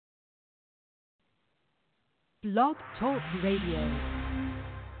Blog Talk Radio.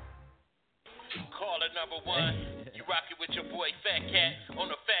 Caller number one, you rockin' with your boy Fat Cat on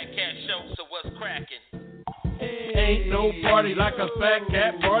the Fat Cat Show, so what's crackin'? Ain't no party like a fat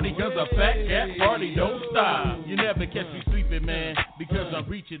cat party, cause a fat cat party don't stop. You never catch me sleeping, man, because I'm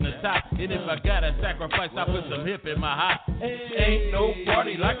reaching the top. And if I gotta sacrifice, I put some hip in my hop. Ain't no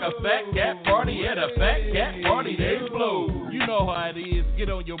party like a fat cat party. At a fat cat party, they blow. You know how it is. Get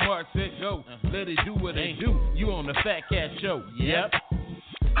on your mark, set, go. Let it do what it do. You on the Fat Cat Show. Yep.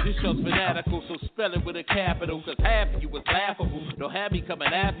 This show's fanatical, so spell it with a capital, cause half of you was laughable. Don't have me coming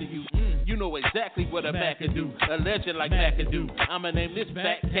after you. You know exactly what a Mac can do. A legend like Mac can do. I'ma name this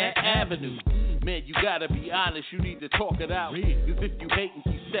Fat Cat Avenue. Man, you gotta be honest, you need to talk it out. Cause if you hate and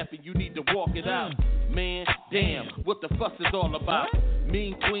keep stepping, you need to walk it out. Man, damn, what the fuss is all about?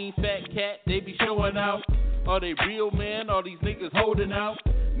 Mean Queen, Fat Cat, they be showing out. Are they real, man? Are these niggas holding out?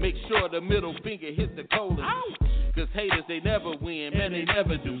 Make sure the middle finger hit the colon. Cause haters, they never win, man, they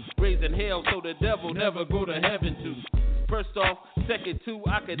never do. Raising hell so the devil never go to heaven too. First off, second two,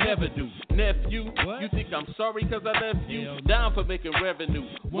 I could never do. Nephew, you think I'm sorry cause I left you? Down for making revenue.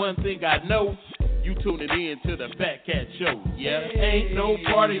 One thing I know, you tuning in to the Fat Cat Show. Yeah, ain't no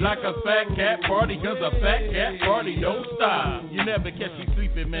party like a fat cat party, cause a fat cat party don't stop. You never catch me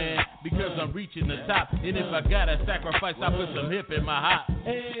sleeping, man, because I'm reaching the top. And if I gotta sacrifice, I put some hip in my hop.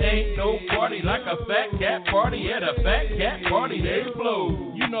 Ain't no party like a fat cat party. At a fat cat party, they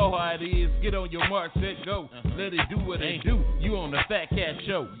blow. You know how it is. Get on your mark, set, go. Let it do what it do. You on the Fat Cat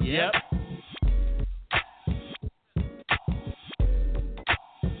Show. Yep.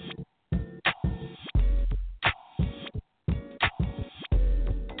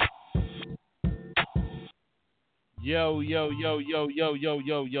 Yo, yo, yo, yo, yo, yo,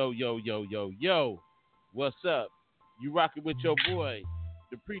 yo, yo, yo, yo, yo, yo. What's up? You rocking with your boy,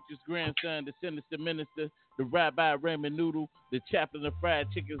 the preacher's grandson, the sinister minister, the Rabbi Raymond Noodle, the chaplain of fried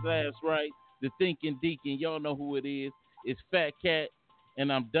chicken's last right, the thinking deacon. Y'all know who it is. It's Fat Cat,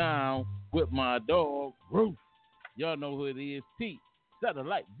 and I'm down with my dog, Roof. Y'all know who it is. T.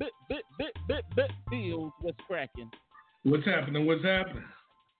 Satellite. Bit, Bills. What's cracking? What's happening? What's happening?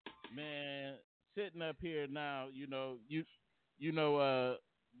 Man, sitting up here now,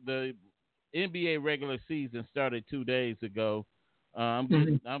 the NBA regular season started 2 days ago. I'm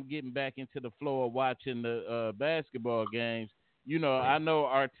getting back into the flow of watching the basketball games. You know, I know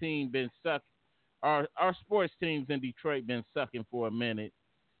our team been sucking. Our sports teams in Detroit been sucking for a minute,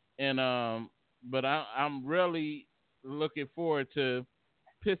 and but I'm really looking forward to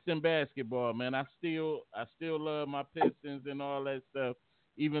Piston basketball, man. I still love my Pistons and all that stuff,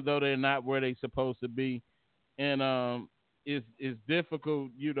 even though they're not where they're supposed to be. And it's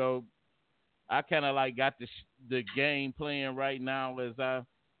difficult, you know. I kind of like got the game playing right now as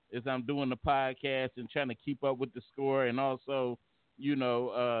I'm doing the podcast and trying to keep up with the score, and also, you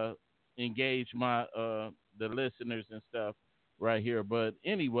know, engage my the listeners and stuff right here. But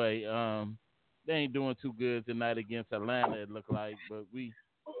anyway, they ain't doing too good tonight against Atlanta, it looked like. But we.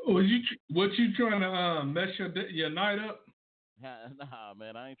 What you trying to mess your night up? Nah,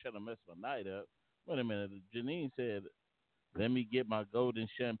 man, I ain't trying to mess my night up. Wait a minute. Janine said, let me get my golden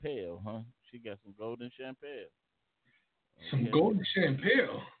champagne, huh? She got some golden champagne. Okay. Some golden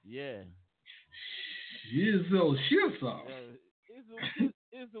champagne? Yeah. Shizzle shizzle.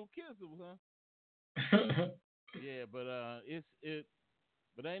 Izzle kizzle, huh? Yeah, but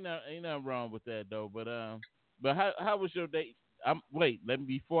ain't nothing wrong with that though. But how was your day?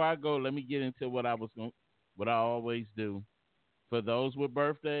 Before I go, let me get into what I always do. For those with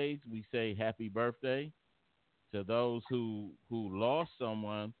birthdays, we say happy birthday. To those who lost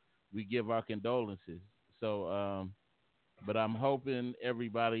someone, we give our condolences. So, but I'm hoping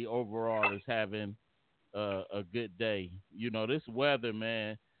everybody overall is having a good day. You know, this weather,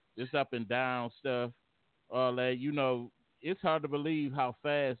 man, this up and down stuff, all that. You know, it's hard to believe how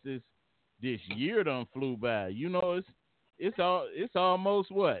fast this year done flew by. You know, it's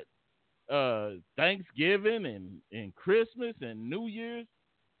almost what? Thanksgiving and Christmas and New Year's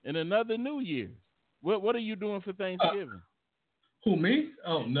and another New Year's. What are you doing for Thanksgiving? Who, me?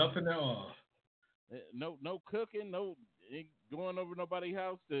 Oh, nothing at all. No cooking, ain't going over nobody's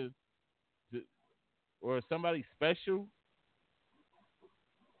house to or somebody special.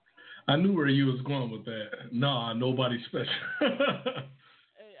 I knew where you was going with that. Nah, nobody special.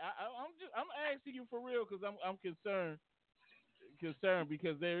 Hey, I'm asking you for real because I'm concerned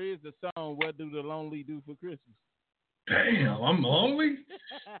because there is a song, "What Do the Lonely Do for Christmas?" Damn, I'm lonely.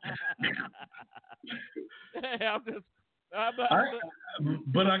 Hey,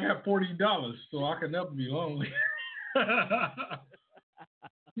 but I got $40, so I can never be lonely.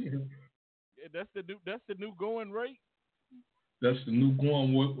 That's the new going rate. That's the new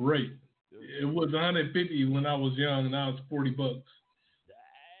going rate. It was 150 when I was young, and now it's $40.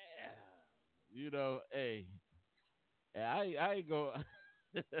 Hey, I ain't go.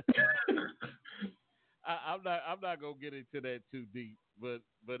 I'm not gonna get into that too deep, but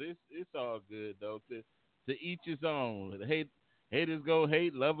it's all good though. To each his own. Haters gonna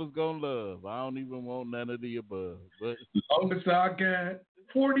hate, lovers gonna love. I don't even want none of the above. But as long as I got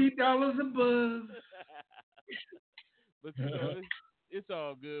 $40 above. But it's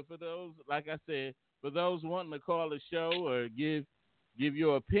all good for those. Like I said, for those wanting to call the show or give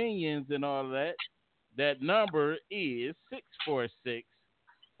your opinions and all of that. That number is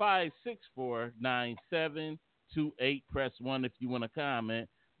 646-564-9728. Press 1 if you want to comment.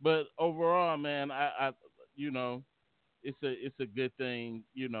 But overall, man, I it's a good thing.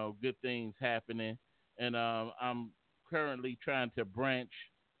 Good things happening, and I'm currently trying to branch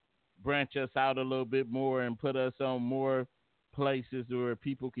us out a little bit more and put us on more places where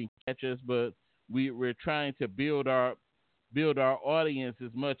people can catch us. But we're trying to build our audience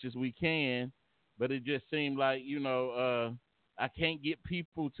as much as we can. But it just seemed like, I can't get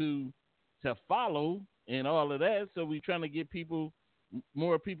people to follow and all of that. So we're trying to get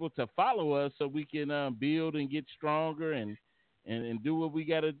more people to follow us so we can build and get stronger and do what we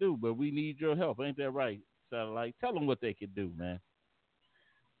got to do. But we need your help. Ain't that right? So, tell them what they can do, man.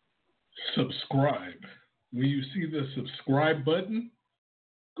 Subscribe. When you see the subscribe button,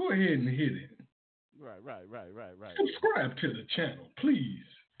 go ahead and hit it. Right. Subscribe to the channel, please.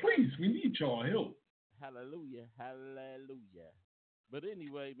 Please, we need y'all help. Hallelujah. But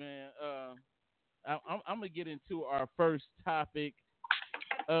anyway, man, I'm gonna get into our first topic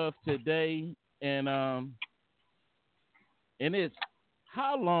of today, and it's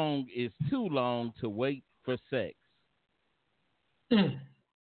how long is too long to wait for sex? I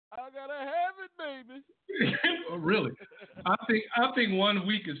gotta have it, baby. Really? I think 1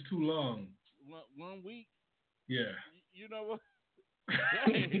 week is too long. 1 week? Yeah. You know what?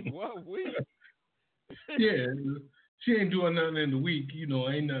 Dang, 1 week. Yeah, she ain't doing nothing in the week.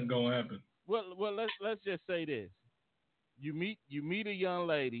 Ain't nothing gonna happen. Well, let's just say this: you meet a young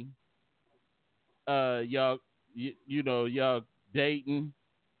lady. Y'all dating.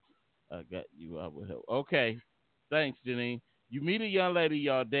 I got you. I will help. Okay, thanks, Janine. You meet a young lady,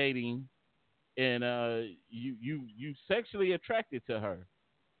 y'all dating, and you sexually attracted to her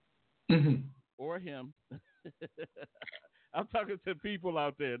or him. I'm talking to people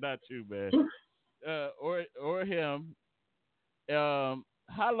out there, not you, man. Or him.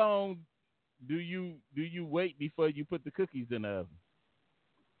 How long do you wait before you put the cookies in the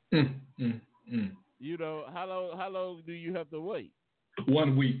oven? How long do you have to wait?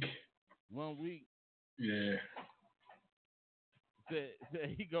 1 week. 1 week. Yeah.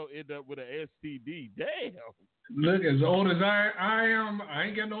 He gonna end up with an STD. Damn. Look, as old as I am, I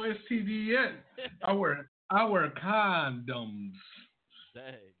ain't got no STD yet. I wear condoms.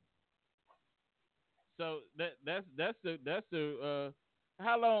 Dang. So that's the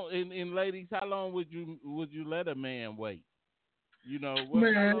how long in ladies, how long would you let a man wait?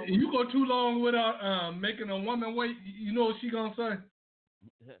 Man, you go too long without making a woman wait. You know what she gonna say?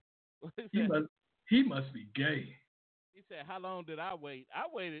 He must be gay. He said, "How long did I wait? I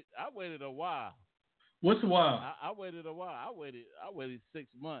waited a while." What's a while? I waited a while. I waited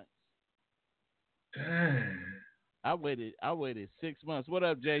 6 months. Dang. I waited 6 months. What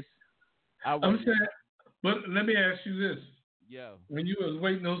up, Jace? I'm saying, but let me ask you this. Yo. When you was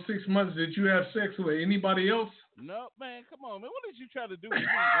waiting those 6 months, did you have sex with anybody else? No, man. Come on, man. What did you try to do with me,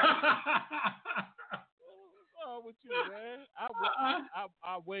 man? What's wrong with you, man?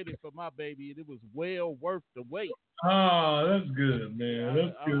 I waited for my baby, and it was well worth the wait. Oh, that's good, man.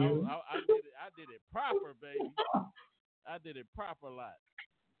 That's good. I did it proper, baby. I did it proper lot.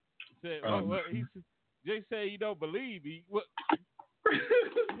 Said, Jay said you don't believe me. What?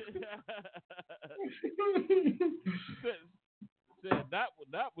 said not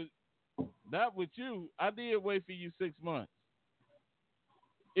with you. I did wait for you 6 months.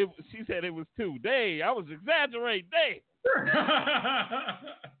 She said it was 2. Dang, I was exaggerating. Dang.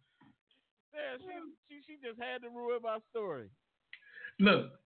 She just had to ruin my story.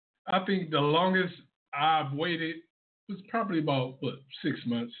 Look, I think the longest I've waited was probably about 6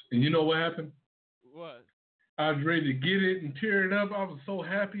 months. And you know what happened? What? I was ready to get it and tear it up. I was so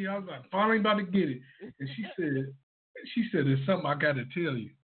happy. I was like, finally about to get it. And she said, there's something I got to tell you.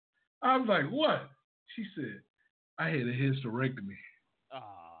 I was like, what? She said, I had a hysterectomy.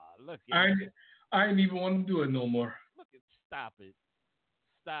 Look at I ain't even want to do it no more. Look at Stop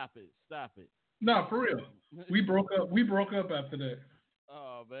it. No, for real. We broke up after that.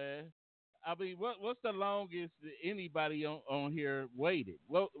 Oh, man. I mean, what's the longest anybody on here waited?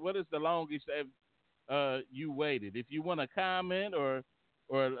 What is the longest that you waited? If you want to comment or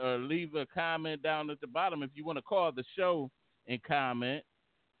leave a comment down at the bottom, if you want to call the show and comment,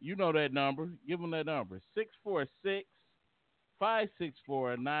 you know that number. Give them that number,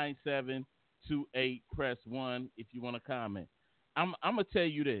 646-564-9728. Press 1 if you want to comment. I'm gonna tell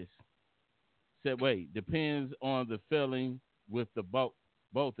you this. Said wait, depends on the feeling with the both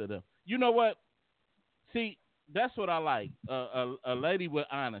of them. You know what? See, that's what I like. A lady with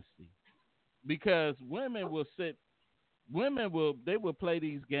honesty, because women will play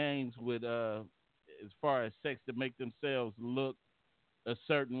these games with as far as sex to make themselves look a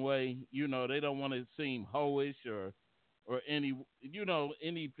certain way. You know, they don't want to seem hoish or any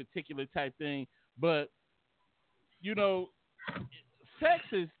any particular type thing. But you know, sex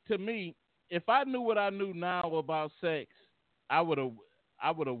is, to me, if I knew what I knew now about sex, I would have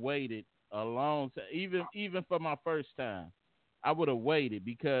waited a long time, even for my first time. I would have waited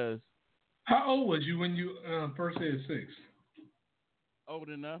because. How old was you when you first had sex? Old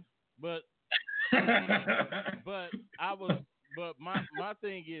enough, but I was. But my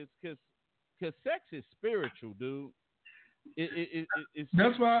thing is because sex is spiritual, dude. It's.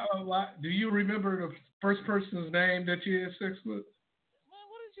 That's why a lot. Do you remember the first person's name that you had sex with? Man,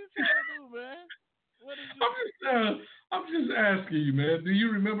 what did you try to do, man? What did you? I'm just asking you, man. Do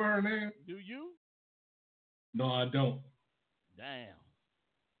you remember her name? Do you? No, I don't. Damn.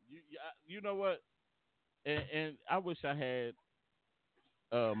 You know what? And I wish I had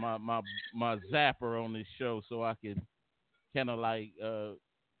my zapper on this show so I could kind of like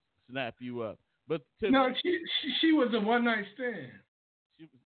snap you up. But no, she was a one night stand. She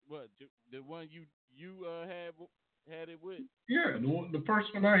was what? The one you had it with? Yeah, the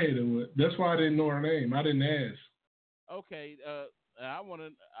first one I had it with. That's why I didn't know her name. I didn't ask. Okay, I want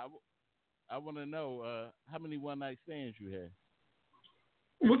to know how many one night stands you had.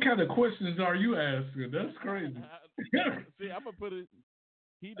 What kind of questions are you asking? That's crazy. See, I'm gonna put it.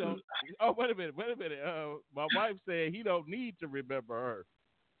 He don't. Oh, wait a minute. My wife said he don't need to remember her.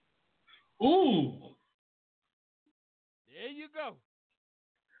 Ooh. There you go.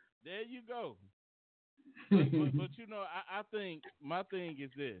 But you know, I think my thing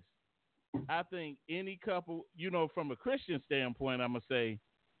is this. I think any couple, you know, from a Christian standpoint, I'm gonna say,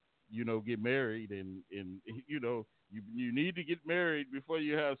 you know, get married and you know, you need to get married before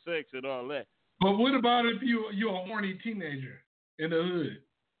you have sex and all that. But what about if you're a horny teenager in the hood?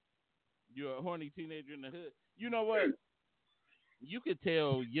 You're a horny teenager in the hood. You know what? You could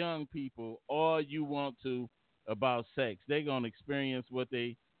tell young people all you want to about sex. They're gonna experience what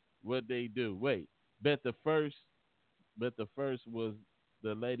they do. Wait, bet the first was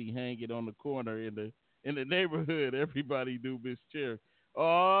the lady hanging on the corner in the neighborhood. Everybody do Miss Cherry.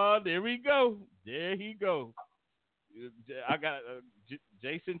 Oh, there we go. There he go. I got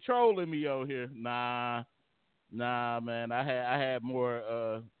Jason trolling me out here. Nah, man. I had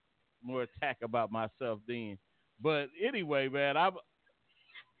more attack about myself then. But anyway, man,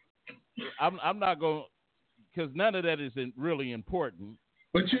 I'm not going, because none of that is really important.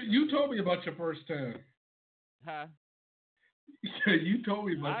 But you told me about your first time. Huh? You told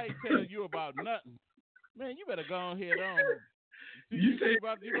me about. I ain't telling you about nothing. Man, you better go ahead on. You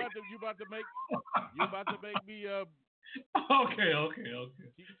about to make me Okay.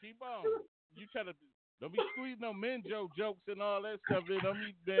 Keep on. You try to don't be squeezing no men jokes and all that stuff. Man, don't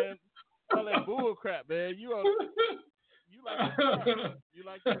be, man, all that bull crap, man. You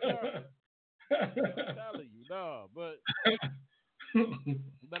like to start. I'm telling you, no, but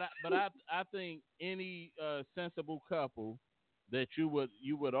I think any sensible couple that you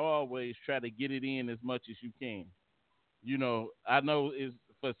would always try to get it in as much as you can. You know, I know is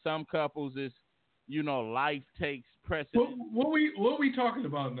for some couples it's, you know, life takes precedence. What we talking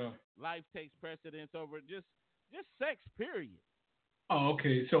about now? Life takes precedence over just sex, period. Oh,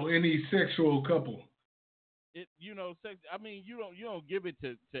 okay. So any sexual couple. Sex. I mean, you don't give it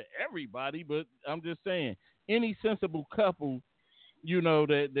to everybody, but I'm just saying, any sensible couple, you know,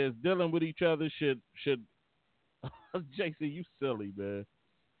 that's dealing with each other should. Jason, you silly, man.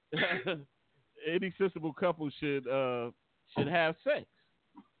 Any sensible couple should have sex.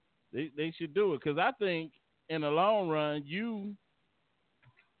 They should do it, because I think in the long run, you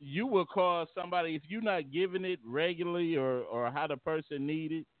will cause somebody, if you're not giving it regularly or how the person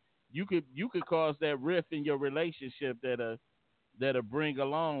need it, you could cause that rift in your relationship that'll bring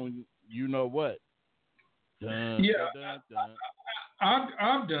along, you know what? Dun, yeah, dun, dun.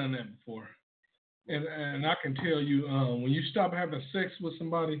 I've done that before, and I can tell you, when you stop having sex with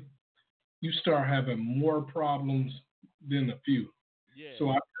somebody, you start having more problems than a few. Yeah.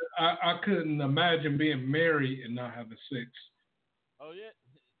 So I couldn't imagine being married and not having sex. Oh yeah.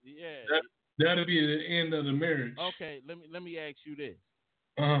 Yeah. That'll be the end of the marriage. Okay. Let me ask you this.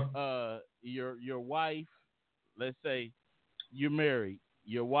 Your wife, let's say you're married.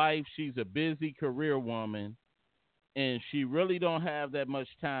 Your wife, she's a busy career woman, and she really don't have that much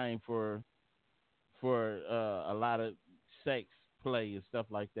time for a lot of sex play and stuff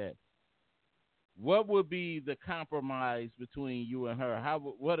like that. What would be the compromise between you and her?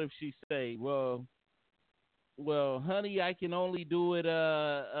 What if she say, well, honey, I can only do it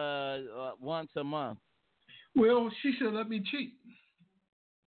once a month. Well, she should let me cheat.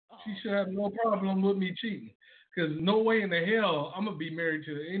 She should have no problem with me cheating, because no way in the hell I'm gonna be married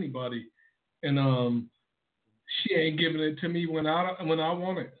to anybody, and she ain't giving it to me when I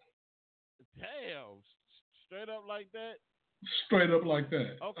want it. Damn, straight up like that. Straight up like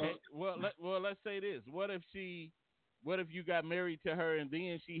that. Okay, let's say this. What if you got married to her and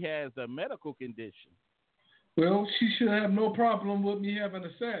then she has a medical condition? Well, she should have no problem with me having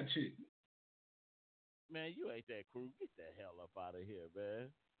a side chick. Man, you ain't that cool. Get the hell up out of here, man.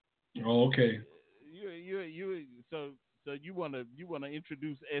 Oh, okay. So you wanna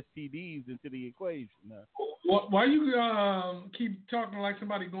introduce STDs into the equation now? Why you keep talking like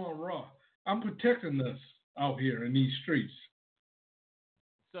somebody going raw? I'm protecting us out here in these streets.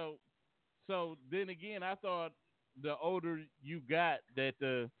 So then again, I thought the older you got, that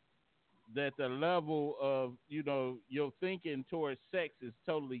the level of your thinking towards sex is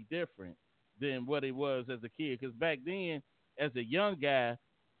totally different than what it was as a kid. Because back then, as a young guy,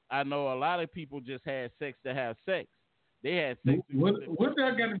 I know a lot of people just had sex to have sex. They had sex. What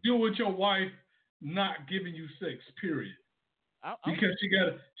that got to do with your wife not giving you sex? Period. Because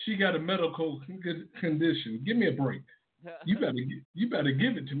she got a medical condition. Give me a break. You better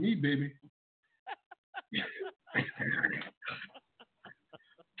give it to me, baby.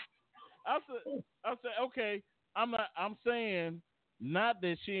 I said, okay. I'm saying not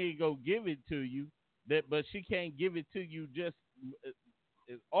that she ain't gonna give it to you, but she can't give it to you just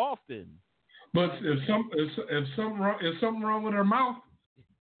as often. But if something wrong with her mouth.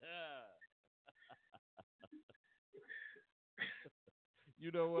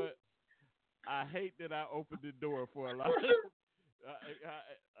 You know what? I hate that I opened the door for a lot. I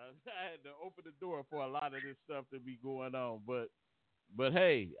had to open the door for a lot of this stuff to be going on, but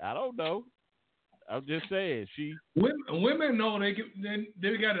hey, I don't know. I'm just saying, women know they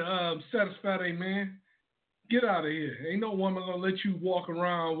got to satisfy their man. Get out of here. Ain't no woman gonna let you walk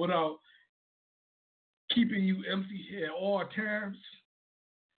around without keeping you empty at all times.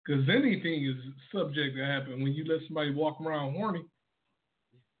 Because anything is subject to happen when you let somebody walk around horny.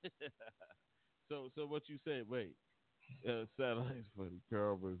 So what you said? Wait, satellites for the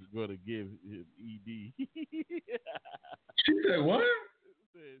Carl was going to give him ED. She said what?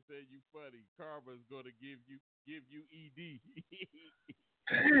 Said you funny. Karma's going to give you ED.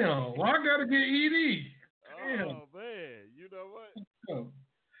 Damn, why I gotta get ED? Damn. Oh man, you know what?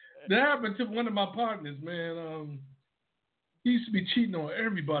 That happened to one of my partners, man. He used to be cheating on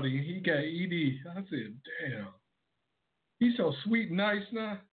everybody, and he got ED. I said, damn. He's so sweet and nice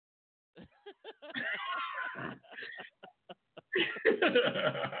now.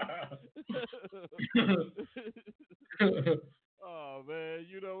 Oh man,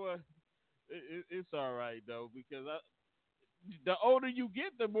 you know what? It's all right though, because the older you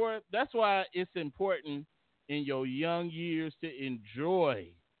get, the more. That's why it's important in your young years to enjoy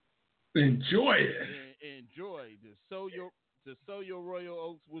it. Enjoy to sow your royal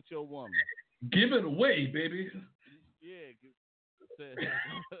oats with your woman. Give it away, baby. Yeah.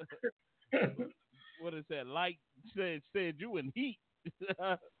 What is that? Like said you in heat.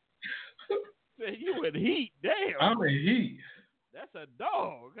 Said you in heat. Damn. I'm in heat. That's a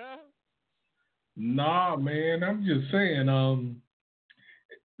dog, huh? Nah, man. I'm just saying.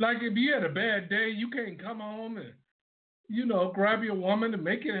 Like if you had a bad day, you can't come home and grab your woman and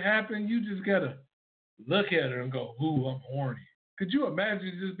make it happen. You just gotta look at her and go, "Ooh, I'm horny." Could you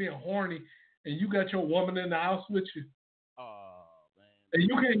imagine just being horny and you got your woman in the house with you? Oh man. And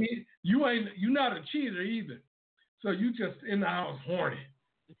you're not a cheater either. So you just in the house horny.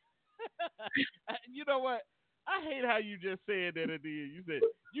 You know what? I hate how you just said that at the end. You said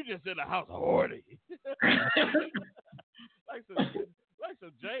you just in the house horny. like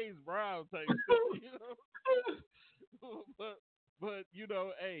some James Brown type stuff, But but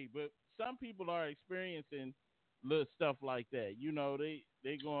some people are experiencing little stuff like that.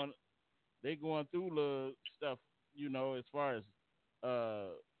 They going through little stuff, as far as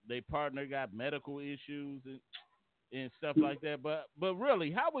their partner got medical issues and stuff like that. But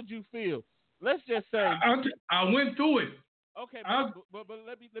really, how would you feel? Let's just say I went through it. Okay, I, but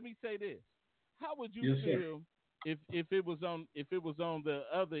let me say this. How would you yes, sir. feel if it was on the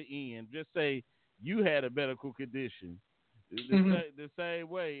other end? Just say you had a medical condition, Mhm. the same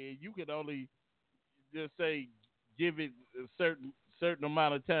way, and you could only just say give it a certain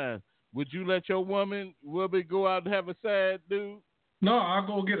amount of time. Would you let your woman go out and have a sad dude? No, I'll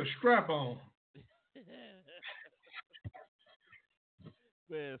go get a strap on.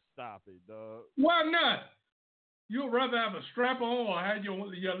 Man, stop it, dog. Why not? You'd rather have a strap on or have your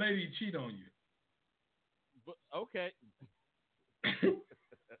lady cheat on But okay,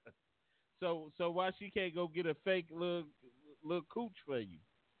 so why she can't go get a fake little cooch for you?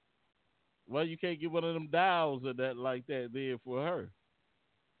 Why you can't get one of them dials or that like that there for her?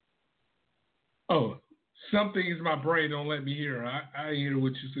 Oh, some things my brain don't let me hear. I hear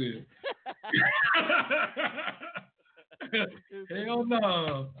what you said. Hell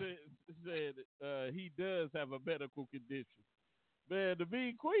no. Said he does have a medical condition. Man, the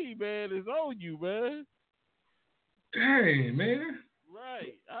Mean Queen, man, is on you, man. Dang, man.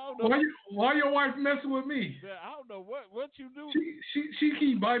 Right. I don't know. Why your wife messing with me? Man, I don't know what you do. She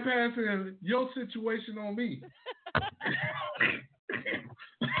keep bypassing your situation on me.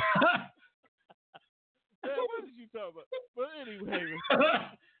 Man, what did you talk about? But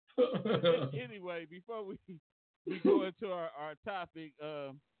anyway, before we go into our topic,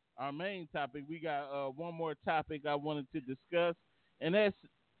 our main topic, we got one more topic I wanted to discuss, and that's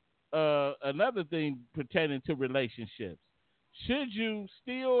another thing pertaining to relationships. Should you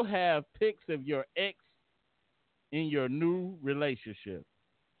still have pics of your ex in your new relationship?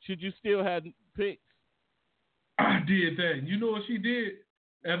 Should you still have pics? I did that. You know what she did?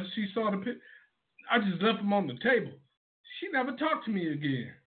 After she saw the pic, I just left them on the table. She never talked to me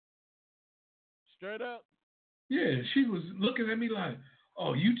again. Straight up? Yeah, she was looking at me like,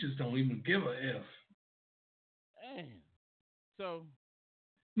 oh, you just don't even give a F. Damn. So.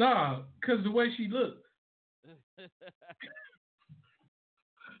 Nah, because the way she looked.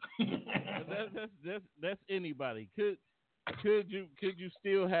 That's anybody. Could you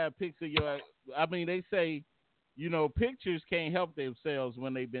still have pics of your? I mean, they say, pictures can't help themselves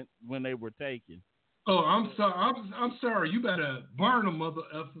when they were taken. Oh, I'm sorry. I'm sorry. You better burn them, mother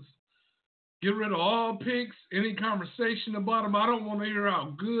effers. Get rid of all pics. Any conversation about them. I don't want to hear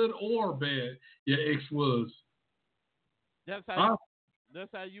how good or bad your ex was. That's how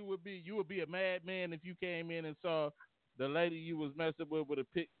you would be. You would be a madman if you came in and saw the lady you was messing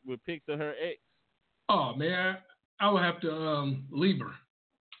with pics of her ex. Oh man, I would have to leave her.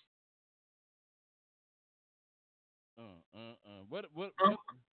 What?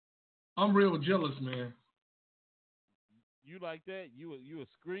 I'm real jealous, man. You like that? You a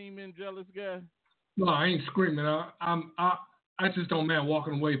screaming jealous guy? No, I ain't screaming. I just don't mind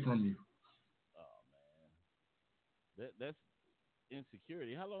walking away from you. Oh man, that's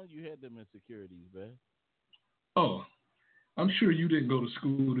insecurity. How long you had them insecurities, man? Oh, I'm sure you didn't go to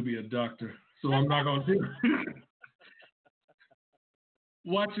school to be a doctor, so I'm not gonna do it.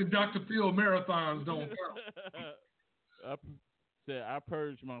 Watching Dr. Phil marathons don't count. I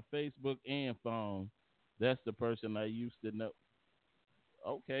purged my Facebook and phone. That's the person I used to know.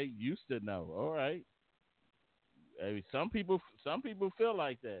 Okay, used to know. All right. I mean, some people feel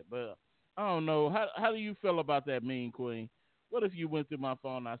like that, but I don't know. How do you feel about that, Mean Queen? What if you went through my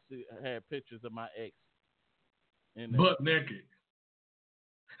phone? I had pictures of my ex. Butt naked.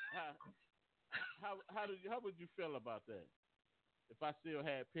 How would you feel about that? If I still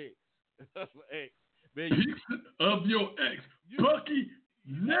had pics of ex, man, of your ex, Bucky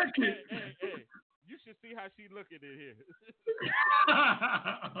naked. Hey, you should see how she looking in here.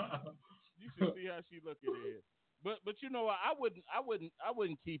 You should see how she looking in here. But you know what? I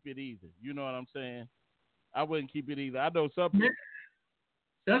wouldn't keep it either. You know what I'm saying? I wouldn't keep it either. I know some people.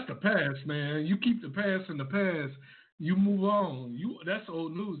 That's the past, man. You keep the past in the past. You move on. That's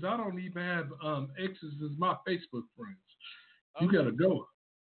old news. I don't even have exes as my Facebook friends. You gotta go.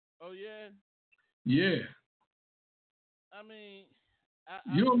 Oh yeah. Yeah. I mean,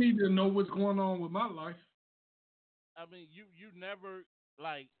 you don't need to know what's going on with my life. I mean, you never,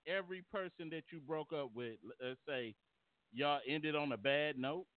 like, every person that you broke up with, let's say, y'all ended on a bad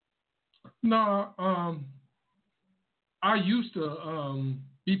note? No, I used to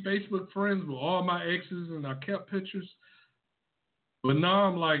be Facebook friends with all my exes, and I kept pictures. But now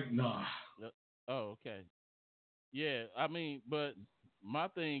I'm like, nah. Oh, okay. Yeah, I mean, but my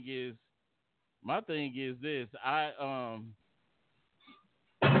thing is this. I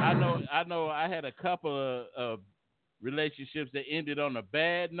know I had a couple of relationships that ended on a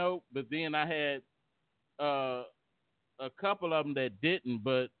bad note, but then I had a couple of them that didn't.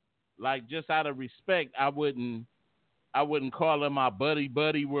 But like, just out of respect, I wouldn't I wouldn't call him my buddy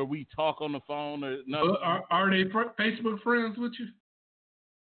where we talk on the phone or nothing. Are they Facebook friends with you?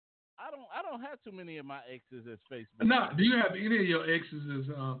 I don't have too many of my exes as Facebook. No. friends. Do you have any of your exes as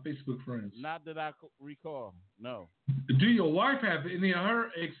Facebook friends? Not that I recall. No. Do your wife have any of her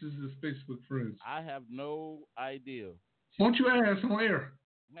exes as Facebook friends? I have no idea. Won't you ask on air?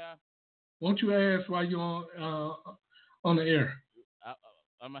 Yeah. Won't you ask while you're on the air?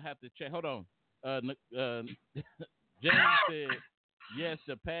 I'm gonna have to check. Hold on. James said, "Yes,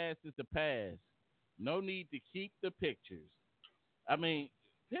 the past is the past. No need to keep the pictures." I mean,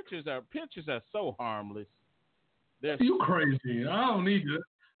 pictures are so harmless. You crazy? I don't need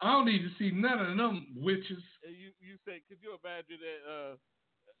to see none of them witches. You say, could you imagine that?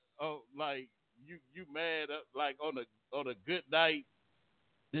 Like you mad like on a good night?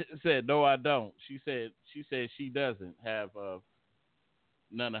 Said no, I don't. She said she doesn't have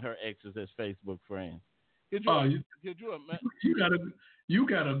none of her exes as Facebook friends. Could you imagine? You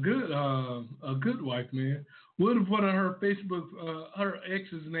got a good wife, man. What if one of her Facebook her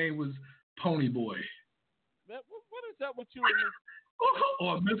ex's name was Pony Boy? What is up with you?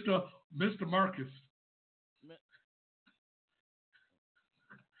 Or Mr. Marcus.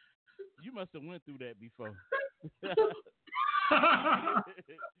 You must have went through that before.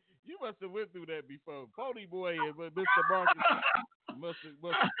 You must have went through that before. Pony Boy and Mr. Marcus must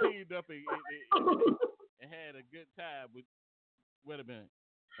have teamed up and had a good time with. Wait a minute,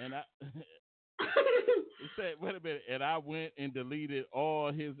 and I said, wait a minute, and I went and deleted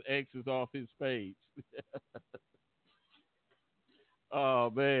all his exes off his page.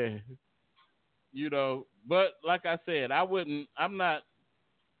 Oh man, but like I said, I would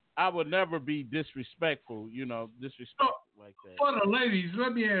never be disrespectful, like that. For the ladies,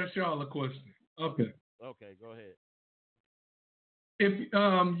 let me ask y'all a question. Okay, go ahead. If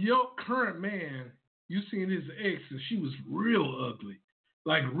your current man, you seen his ex and she was real ugly,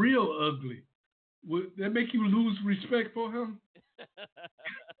 like real ugly, would that make you lose respect for him?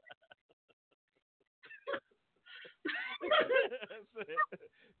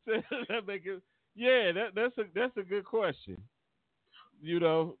 Yeah, that's a good question.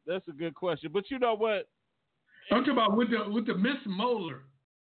 That's a good question. But you know what? I'm talking about with the Miss Molar.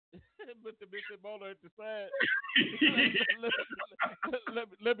 With the Miss Molar at the side.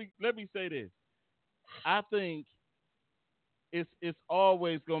 let me say this. I think it's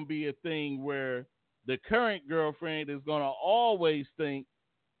always going to be a thing where the current girlfriend is going to always think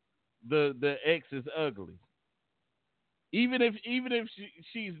the ex is ugly. Even if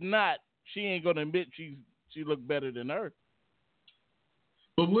she's not, she ain't going to admit she look better than her.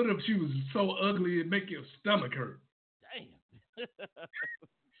 But what if she was so ugly it make your stomach hurt? Damn.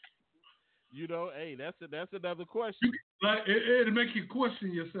 Hey, that's another question. Like it'll make you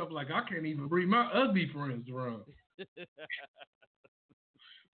question yourself. Like I can't even bring my ugly friends around.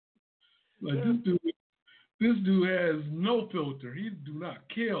 Like this dude has no filter. He do not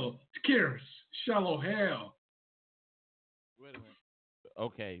care. Shallow hell. Wait a minute.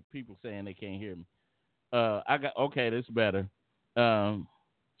 Okay, people saying they can't hear me. This better.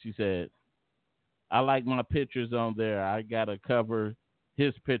 She said, I like my pictures on there. I gotta cover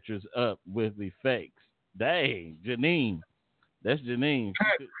his pictures up with effects. Dang, Janine. That's Janine.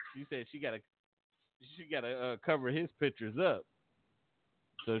 She said she gotta cover his pictures up.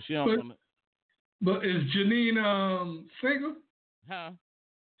 So she don't want to. But is Janine single? Huh?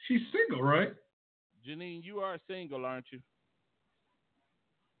 She's single, right? Janine, you are single, aren't you?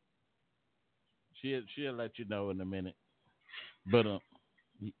 She'll let you know in a minute. But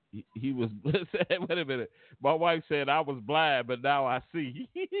he was. Wait a minute. My wife said I was blind, but now I see.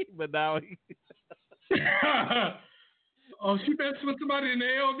 But now he. Oh, she messed with somebody in the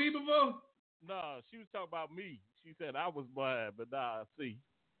LD before? No, she was talking about me. She said I was blind, but now I see.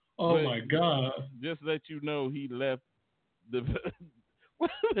 Oh but my God! Just let you know, he left the best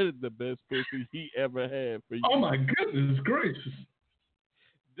pussy he ever had for you. Oh my goodness gracious!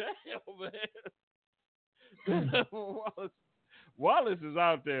 Damn, man. Wallace is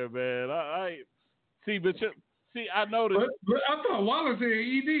out there, man. I see, but I noticed. But I thought Wallace had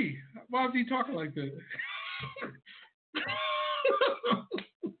ED. Why is he talking like that?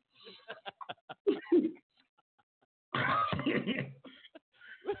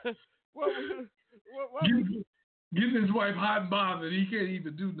 what? Give his wife hot and bothered. He can't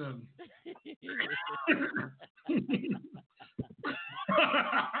even do nothing.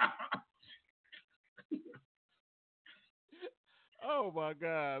 Oh my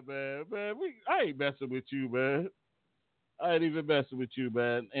God, man! I ain't messing with you, man. I ain't even messing with you,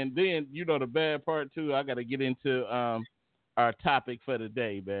 man. And then the bad part too. I got to get into our topic for the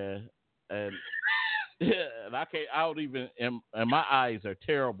day, man. And And I can't. I don't even. And my eyes are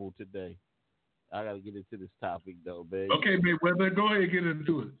terrible today. I gotta get into this topic though, baby. Okay, Mayweather, go ahead and get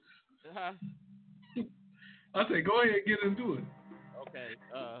into it. Uh-huh. I say, go ahead and get into it. Okay.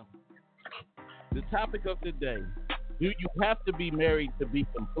 The topic of the day: do you have to be married to be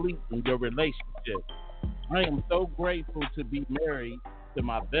complete in your relationship? I am so grateful to be married to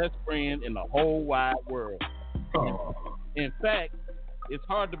my best friend in the whole wide world. Oh. In fact, it's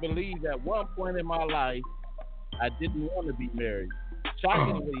hard to believe at one point in my life I didn't want to be married.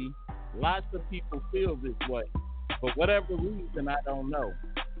 Shockingly, lots of people feel this way. For whatever reason, I don't know.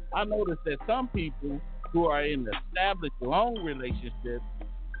 I noticed that some people who are in established long relationships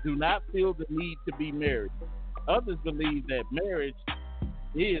do not feel the need to be married. Others believe that marriage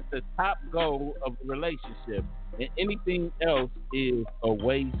is the top goal of the relationship, and anything else is a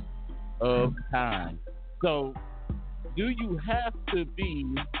waste of time. So, do you have to be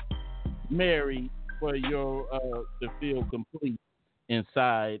married for your to feel complete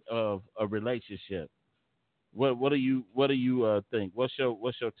inside of a relationship? What do you think? What's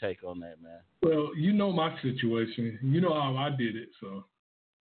your take on that, man? Well, you know my situation. You know how I did it, so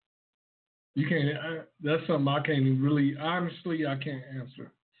you can't. That's something I can't really. Honestly, I can't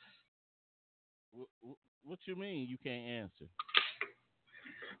answer. What you mean you can't answer?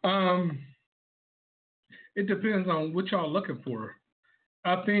 It depends on what y'all looking for.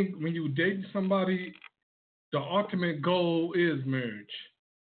 I think when you date somebody, the ultimate goal is marriage.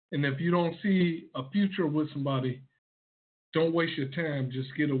 And if you don't see a future with somebody, don't waste your time.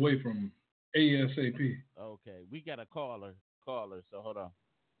 Just get away from them ASAP. Okay, we got a caller. So hold on.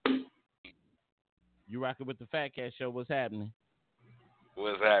 You rocking with the Fat Cat Show? What's happening?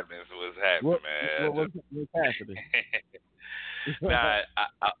 What's happening, man? What's happening? Nah,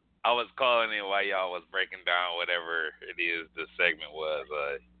 I was calling in while y'all was breaking down whatever it is the segment was.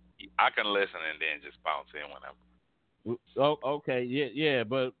 I can listen and then just bounce in whenever. Oh, okay, yeah,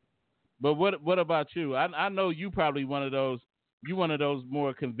 but what about you? I know you probably one of those. You one of those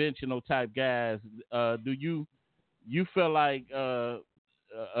more conventional type guys. Do you feel like a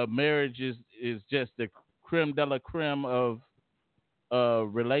marriage is just the creme de la creme of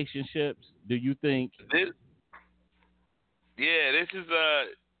relationships? Do you think? This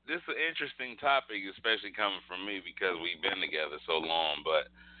is an interesting topic, especially coming from me because we've been together so long. But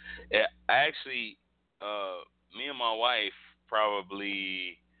actually, me and my wife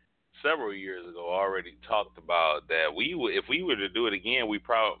probably several years ago already talked about that if we were to do it again, we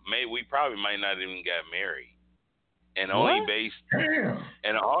probably might not even get married, and only what? based. Damn.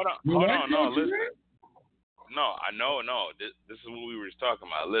 And hold on, listen. No, I know, no. This is what we were just talking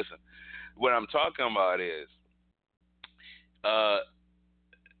about. Listen, what I'm talking about is,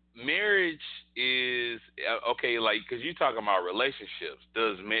 marriage is okay. Like, because you talking about relationships.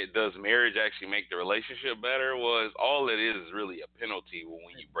 Does marriage actually make the relationship better? All it is really a penalty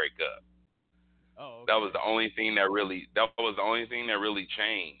when you break up. Oh, okay. That was the only thing that really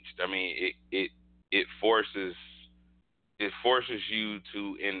changed. I mean, it forces you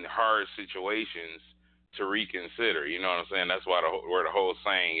to, in hard situations, to reconsider. You know what I'm saying? That's why where the whole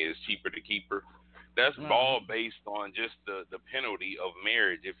saying is cheaper to keep her. That's all based on just the penalty of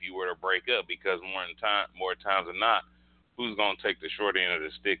marriage if you were to break up, because more times than not, who's gonna take the short end of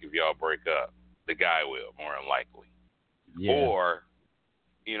the stick if y'all break up? The guy will, more than likely. Yeah. Or,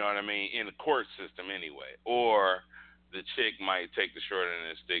 you know what I mean, in the court system anyway. Or the chick might take the short end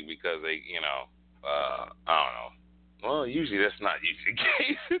of the stick because they, I don't know. Well, usually that's not usually the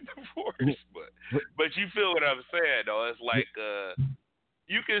case in divorce, but you feel what I'm saying, though. It's like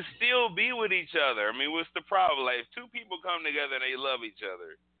you can still be with each other. I mean, what's the problem? Like, if two people come together and they love each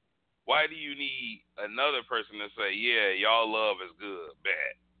other, why do you need another person to say, yeah, y'all love is good,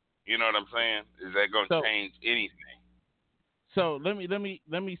 bad? You know what I'm saying? Is that going to change anything? So let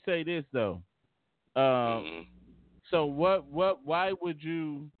me say this though. So why would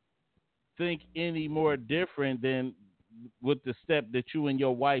you think any more different than with the step that you and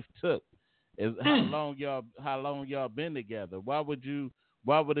your wife took? Is how long y'all been together? Why would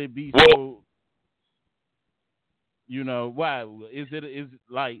it be so? Why is it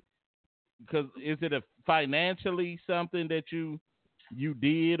like? Because is it a financially something that you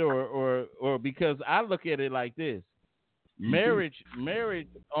did, or because I look at it like this: marriage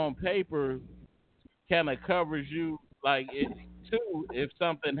on paper kind of covers you, like it too, if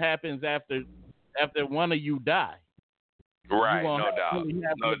something happens after one of you die. Right,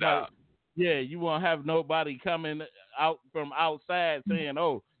 no doubt. Yeah, you won't have nobody coming out from outside saying,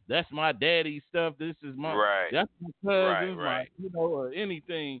 "Oh, that's my daddy's stuff. This is that's my cousin's, or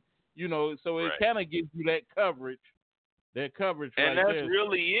anything." So it kind of gives you that coverage That coverage And right that's there.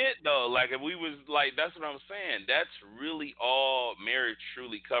 really it, though. Like, if we was like, that's what I'm saying. That's really all marriage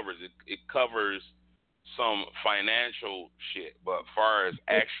truly covers. It covers some financial shit, but as far as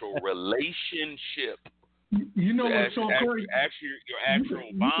actual relationship, You know what's so crazy? your actual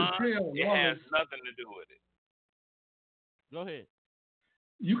you bond, could tell it has nothing to do with it. Go ahead.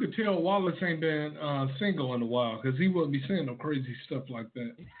 You could tell Wallace ain't been single in a while because he wouldn't be saying no crazy stuff like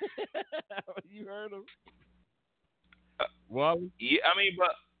that. You heard him. Wallace? Yeah, I mean,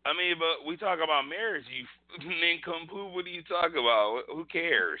 but we talk about marriage. You nincompoop. What are you talking about? Who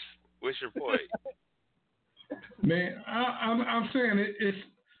cares? What's your point? Man, I'm saying it's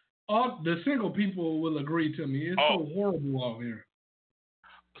all the single people will agree to me. It's so horrible out here.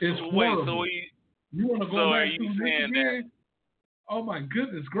 It's horrible. You want to go back to this again? Oh my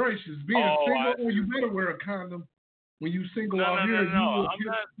goodness gracious! Being single, you better wear a condom when you single out here. No.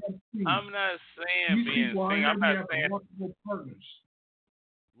 I'm not saying being single. I'm not saying multiple partners.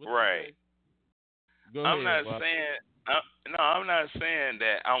 Right. I'm not saying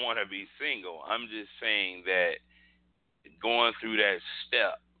that I want to be single. I'm just saying that going through that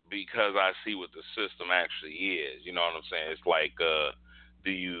step because I see what the system actually is. You know what I'm saying? It's like, do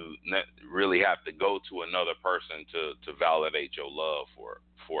you really have to go to another person to validate your love for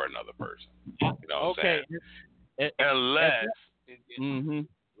another person? You know what I'm saying? Unless. Go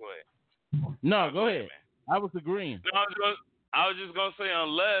ahead. No, go ahead. Man. I was agreeing. No, I was just gonna say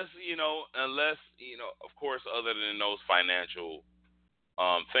unless of course, other than those financial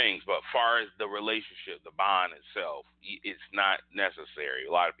things, but far as the relationship, the bond itself, it's not necessary.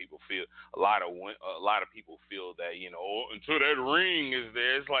 A lot of people feel that until that ring is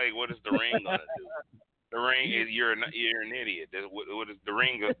there, it's like, what is the ring gonna do? The ring is you're an idiot. The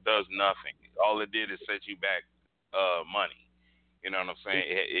ring does nothing. All it did is set you back money. You know what I'm saying?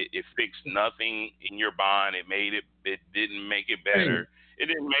 It fixed nothing in your bond. It didn't make it better. It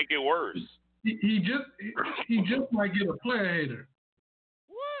didn't make it worse. He just might get a player hater.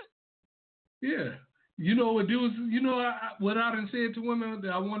 What? Yeah. You know what dudes? What I done said to women that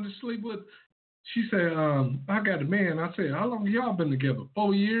I wanted to sleep with? She said, I got a man. I said, how long y'all been together?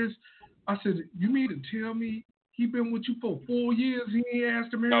 4 years? I said, you mean to tell me he been with you for 4 years? He ain't asked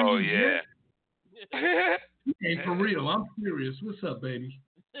to marry you? Oh, yeah. Hey, for real, I'm serious. What's up, baby?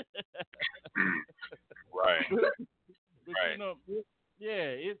 Right. Right.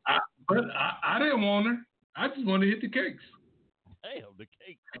 But I didn't want her. I just wanted to hit the cakes. Damn, the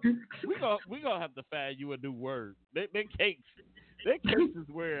cakes. we gonna have to find you a new word. That cakes is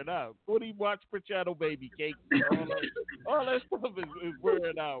wearing out. What do you watch for Shadow Baby cakes? All that stuff is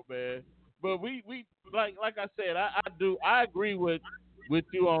wearing out, man. But we like I said, I agree with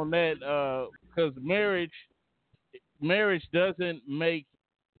you on that because marriage doesn't make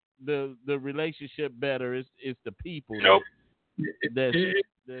the relationship better. It's the people. Nope. But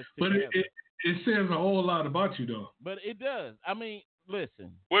it says a whole lot about you, though. But it does. I mean,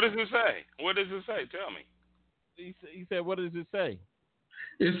 listen. What does it say? Tell me. He said, what does it say?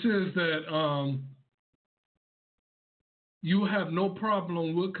 It says that you have no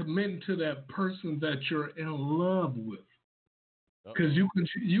problem with committing to that person that you're in love with. Because you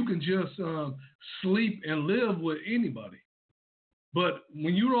can just sleep and live with anybody. But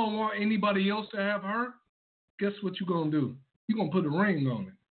when you don't want anybody else to have her, guess what you're going to do? You're going to put a ring on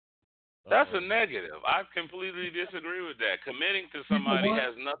it. That's a negative. I completely disagree with that. Committing to somebody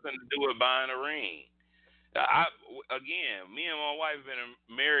has nothing to do with buying a ring. Me and my wife have been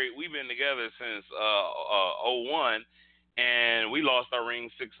married. We've been together since 2001, and we lost our ring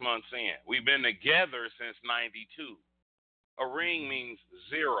 6 months in. We've been together since 1992. A ring means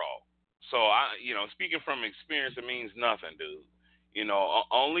zero. So speaking from experience, it means nothing, dude.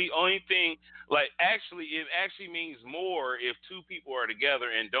 Only thing, it actually means more if two people are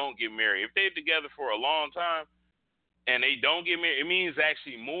together and don't get married. If they're together for a long time and they don't get married, it means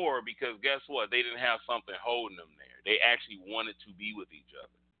actually more because guess what? They didn't have something holding them there. They actually wanted to be with each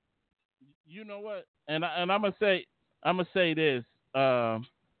other. You know what? And I'm gonna say this.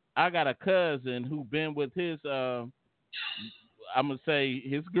 I got a cousin who been with his I'm gonna say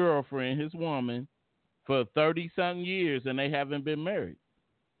his girlfriend, his woman, for 30-something years, and they haven't been married,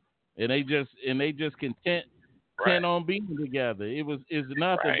 and they just content on being together. It's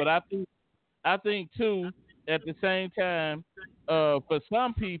nothing, but I think too at the same time, for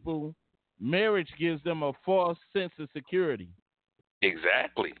some people, marriage gives them a false sense of security.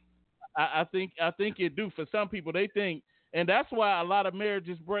 Exactly. I think it do. For some people, they think, and that's why a lot of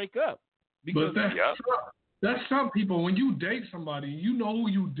marriages break up. Because that's some people. When you date somebody, you know who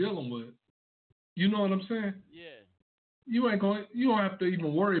you dealing with. You know what I'm saying? Yeah. you don't have to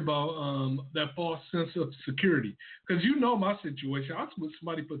even worry about that false sense of security. Because you know my situation. I was with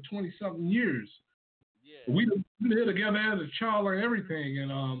somebody for 20-something years. Yeah. We lived together, had a child and everything,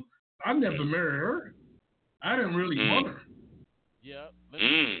 and I never married her. I didn't really want her. Yeah.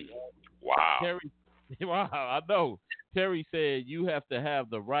 Wow. Terry, wow, I know. Terry said you have to have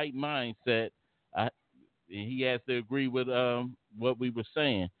the right mindset. He has to agree with what we were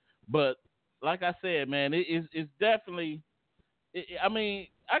saying. But like I said, man, it's definitely. I mean,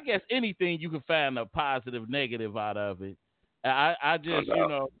 I guess anything you can find a positive, negative out of it. I just,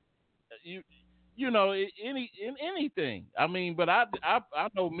 anything. I mean, but I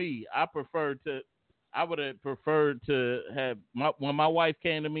know me. I would have preferred to have when my wife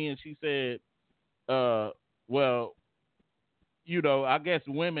came to me and she said, well, I guess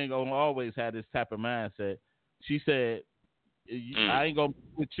women gonna always have this type of mindset. She said, I ain't gonna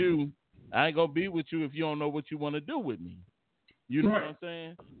be with you. I ain't gonna be with you if you don't know what you want to do with me. You know what I'm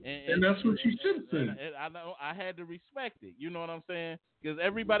saying? And that's what she should say. And I know I had to respect it. You know what I'm saying? Because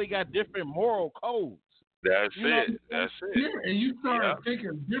everybody got different moral codes. That's it. Yeah, and you start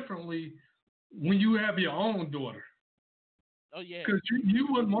thinking differently when you have your own daughter. Oh yeah. Because you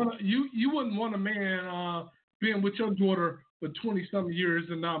wouldn't want a man being with your daughter for 20-something years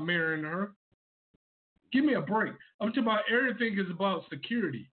and not marrying her. Give me a break. I'm talking about everything is about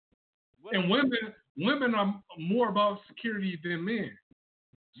security. And women are more about security than men.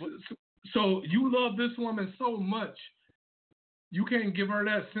 So you love this woman so much, you can't give her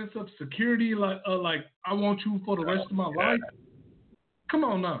that sense of security, like I want you for the rest of my life. Come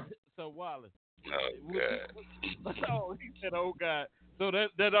on now. So Wallace. Oh God. Oh, he said, "Oh God." So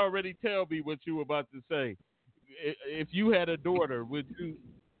that already tell me what you were about to say. If you had a daughter, would you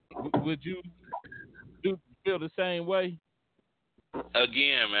feel the same way?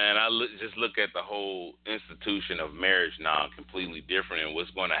 Again, man, just look at the whole institution of marriage now completely different, and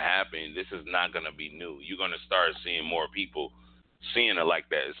what's going to happen. This is not going to be new. You're going to start seeing more people seeing it like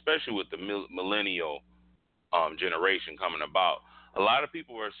that, especially with the millennial generation coming about. A lot of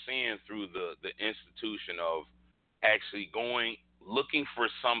people are seeing through the institution of actually looking for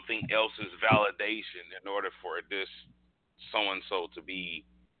something else's validation in order for this so-and-so to be,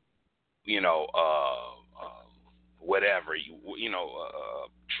 whatever,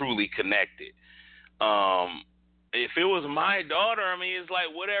 truly connected. If it was my daughter, I mean, it's like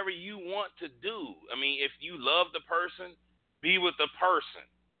whatever you want to do. I mean, if you love the person, be with the person.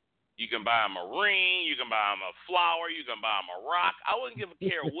 You can buy them a ring, you can buy them a flower, you can buy them a rock. I wouldn't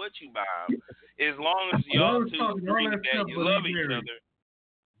care what you buy them, as long as y'all two agree that you love each other.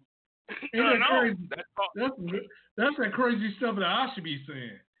 That's that crazy stuff that I should be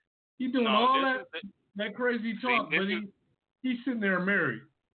saying. He doing that crazy talk, but he's sitting there married.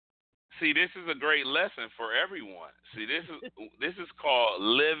 See, this is a great lesson for everyone. See, this is called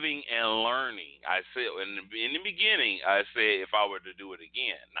living and learning. I said in the beginning, I said if I were to do it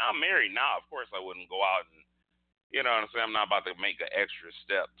again. Now I'm married. Now, of course, I wouldn't go out and, you know what I'm saying. I'm not about to make an extra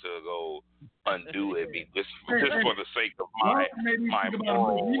step to go undo it, just for the sake of my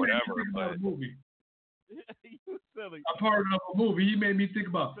moral or whatever. But you silly. A part of a movie. He made me think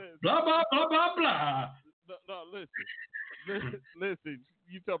about blah blah blah blah blah. No, listen.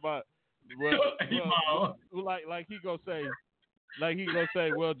 You talk about. Like he gonna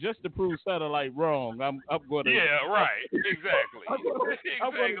say, well, just to prove satellite wrong, I'm going to. Yeah, right. Exactly.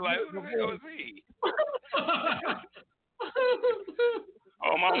 Exactly. Like, who the hell is he?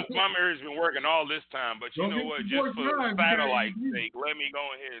 Oh, my marriage's been working all this time, but you know what? Just for satellite's sake, let me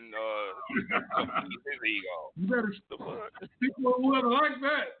go ahead and keep his ego. You better stick with whoever like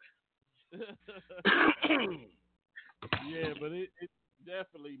that. Yeah, but it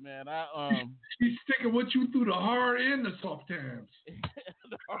definitely, man. He's sticking with you through the hard and the soft times.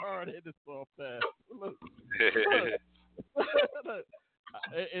 The hard and the soft times. Look.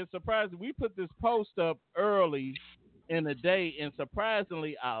 It's surprising. We put this post up early in the day, and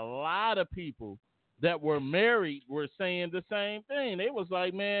surprisingly, a lot of people that were married were saying the same thing. They was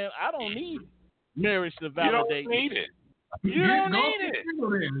like, "Man, I don't need marriage to validate." You don't need it. You don't need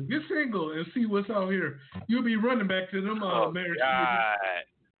it. Get single and see what's out here. You'll be running back to them marriage.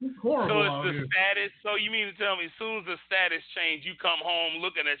 It's horrible. So it's the status. So you mean to tell me, as soon as the status change, you come home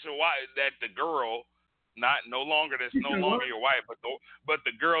looking at your wife, that the girl, no longer your wife, but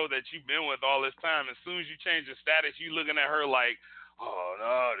the girl that you've been with all this time. As soon as you change the status, you looking at her like, oh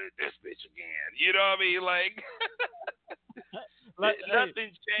no, this bitch again. You know what I mean? Like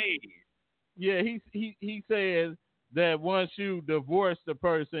nothing changed. Yeah, he says that once you divorce the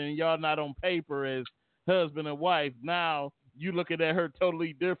person, y'all not on paper as husband and wife, now you looking at her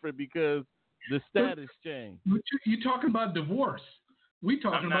totally different because The status change. You talking about divorce? We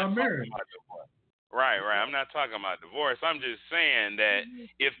talking about marriage. Right. I'm not talking about divorce. I'm just saying that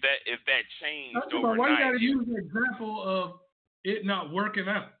if that changed overnight. Why you got to use the example of it not working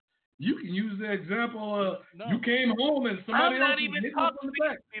out? You can use the example of you came home and somebody else was hitting you from the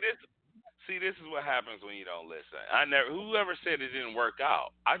back. This is what happens when you don't listen. Whoever said it didn't work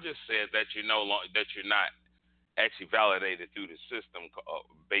out. I just said that you're not actually validated through the system,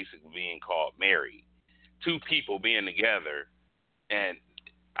 basically being called married. Two people being together, and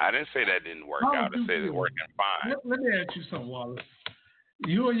I didn't say that didn't work out. I said it's working fine. Let me ask you something, Wallace.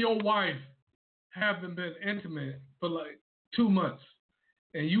 You and your wife haven't been intimate for like 2 months,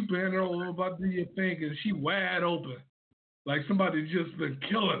 and you been over about to do your thing, and she wide open, like somebody just been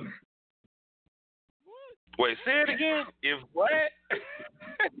killing her. Wait, say it again. If what?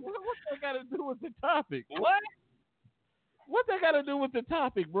 What's that got to do with the topic? What? What's that got to do with the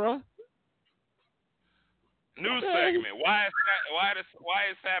topic, bro? New segment. Why is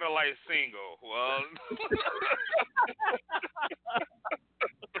Satellite single? Well,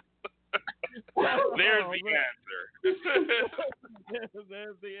 there's the answer.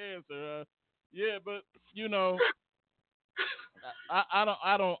 There's the answer. Yeah, but you know,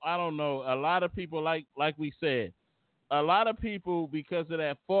 I don't know. A lot of people, like we said, a lot of people, because of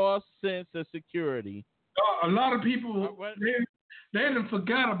that false sense of security. A lot of people they didn't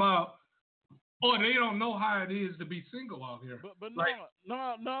forget about, or they don't know how it is to be single out here. But like,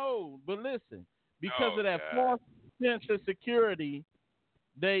 no. But listen, because of that false sense of security,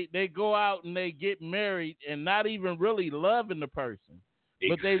 they go out and they get married and not even really loving the person.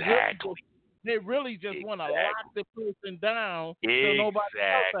 Exactly. But they really just want to lock the person down so nobody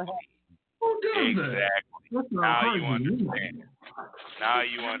else will have. Who does that? Exactly. Now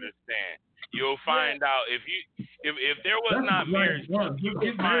you understand. You'll find out if there was not marriage, you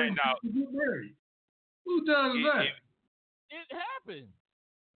can find out. Who does that? It happens.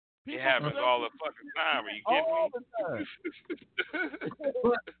 It happens all the fucking time. Are you kidding me?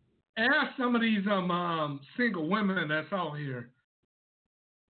 But ask some of these single women that's out here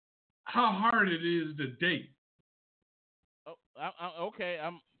how hard it is to date. Okay.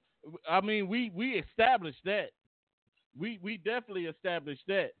 I mean, we established that. We definitely established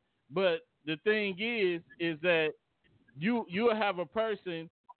that. But the thing is that you have a person,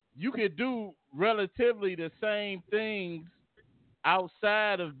 you could do relatively the same things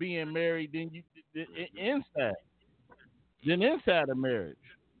outside of being married than inside of marriage.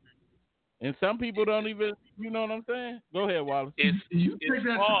 And some people don't even, you know what I'm saying? Go ahead, Wallace. You take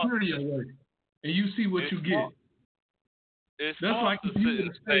that security away, and you see what you get. That's like if you were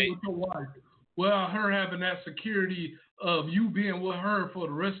to stay with your wife. Well, her having that security of you being with her for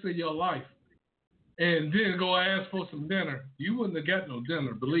the rest of your life, and then go ask for some dinner. You wouldn't have got no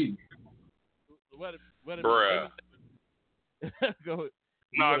dinner, believe me. Bruh. Go ahead.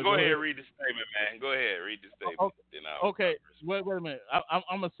 No, go ahead and read the statement, man. Go ahead, read the statement. Okay. Wait a minute. I'm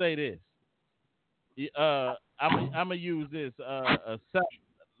gonna say this. I'm gonna use this.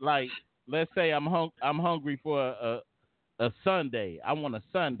 Like, let's say I'm hungry for a Sunday. I want a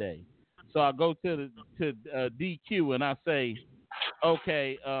Sunday, so I go to DQ and I say,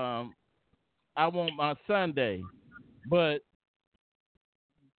 okay, I want my Sunday, but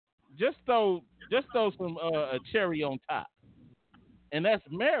just throw some a cherry on top, and that's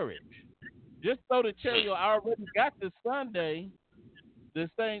marriage. Just throw the cherry on. I already got the Sunday. The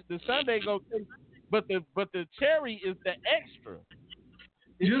Sunday go take, but the cherry is the extra.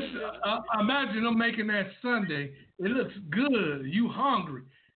 Just imagine them making that Sunday. It looks good. You hungry,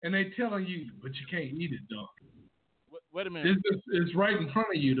 and they telling you, but you can't eat it, though. Wait a minute. It's right in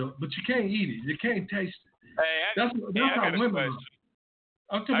front of you, though, but you can't eat it. You can't taste it. Hey, that's how women are.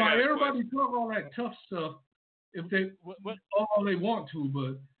 I'm talking about everybody talk all that tough stuff if they all they want to,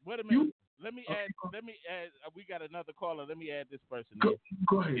 but wait a minute. Let me add. We got another caller. Let me add this person. Go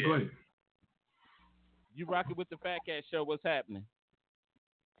ahead. Go ahead. You rocking with the Fat Cat Show? What's happening?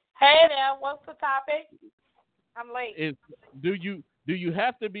 Hey there. What's the topic? I'm late. Do you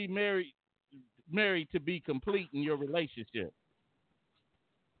have to be married to be complete in your relationship?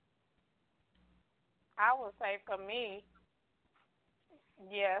 I would say for me,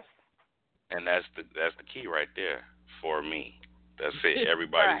 yes. And that's the key right there for me. That's it.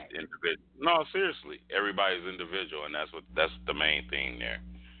 Everybody's individual. No, seriously, everybody's individual, and that's the main thing there.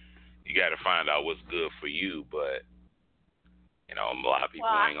 You got to find out what's good for you, but a lot of people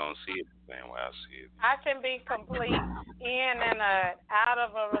ain't gonna see it the same way I see it. I can be complete in and out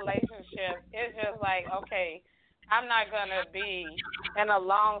of a relationship. It's just like, okay, I'm not gonna be in a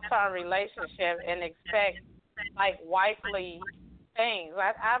long-term relationship and expect like wifely things.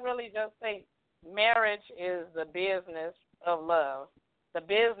 I really just think marriage is the business of love, the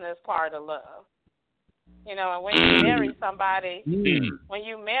business part of love. You know, and when you marry somebody, when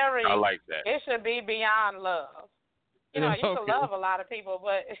you marry, I like that. it should be beyond love. You know, you can love a lot of people,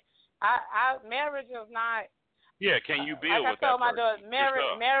 but marriage is not. Yeah, can you build like with that? I told my person?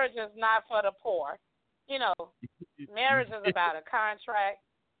 daughter, marriage is not for the poor. You know, marriage is about a contract.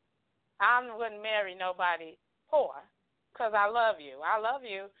 I wouldn't marry nobody poor because I love you. I love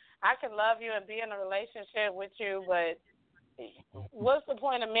you. I can love you and be in a relationship with you, but what's the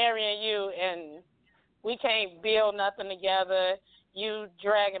point of marrying you and we can't build nothing together? You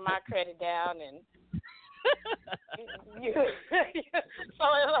dragging my credit down and so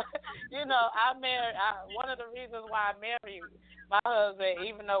you know, I married. One of the reasons why I married my husband,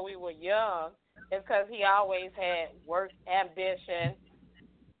 even though we were young, is because he always had work ambition.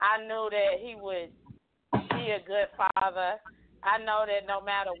 I knew that he would be a good father. I know that no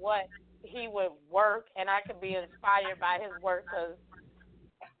matter what, he would work, and I could be inspired by his work,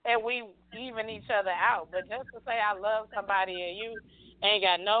 and we even each other out. But just to say I love somebody and you ain't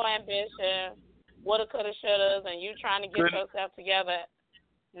got no ambition, woulda, coulda, shouldas, and you trying to get yourself together,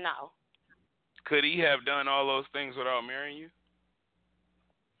 no. Could he have done all those things without marrying you?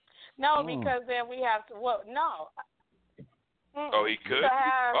 No, because then we have to. Well, no. Oh, he could.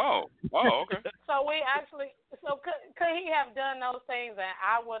 Okay. So we actually. So could he have done those things, and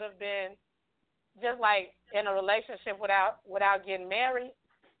I would have been just like in a relationship without getting married?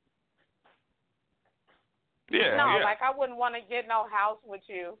 Yeah. No, yeah. like I wouldn't want to get no house with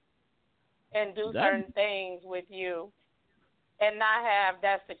you and do certain things with you, and not have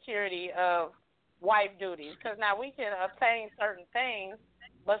that security of wife duties. Because now we can obtain certain things,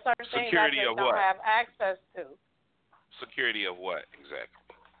 but certain security things I just of don't what? have access to. Security of what exactly?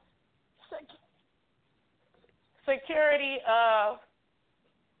 Security of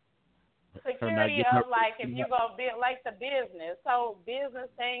like if you're gonna be like the business. So business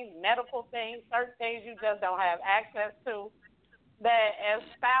things, medical things, certain things you just don't have access to. That as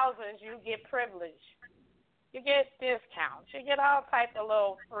spouses you get privilege. You get discounts. You get all type of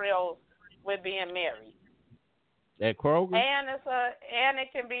little frills with being married. At Kroger? And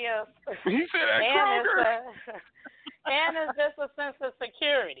it can be a He said at Kroger. And it's just a sense of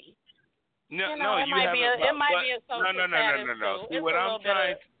security. No, you know, no, it might be a social no.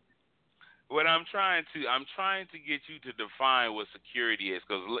 See, I'm trying to get you to define what security is.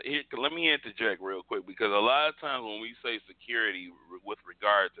 Because let me interject real quick. Because a lot of times when we say security with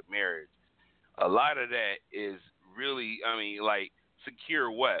regard to marriage, a lot of that is really, like secure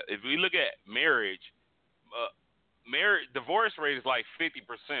what? If we look at marriage, divorce rate is like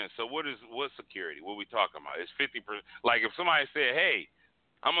 50%. So what's security? What are we talking about? It's 50%. Like if somebody said, "Hey,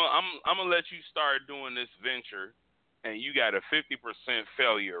 I'm gonna let you start doing this venture, and you got a 50%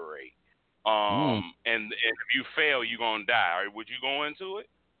 failure rate. And if you fail, you're gonna die. Would you go into it?"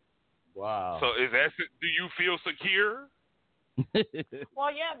 Wow. So do you feel secure?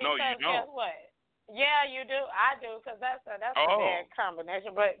 Well, yeah, because no, you don't. Guess what? Yeah, you do. I do, because that's a bad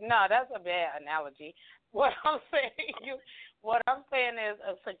combination. But no, that's a bad analogy. What I'm saying is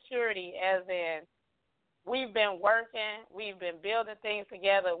a security, as in we've been working, we've been building things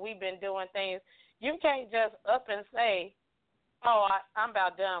together, we've been doing things. You can't just up and say, "Oh, I'm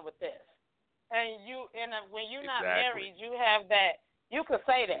about done with this." And when you're not married, you have that. You could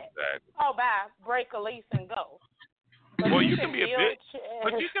say that. Exactly. "Oh, bye, break a lease and go." But well, you can be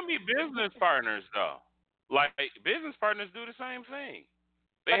but you can be business partners though. Like business partners do the same thing.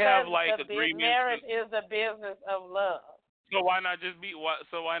 They have like agreements. Marriage is the business of love. So why not just be?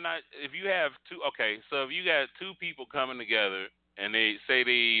 So why not? If you have two, okay. So if you got two people coming together and they say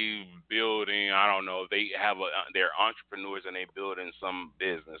they building, I don't know, they have they're entrepreneurs and they building some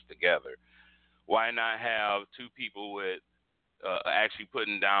business together. Why not have two people with actually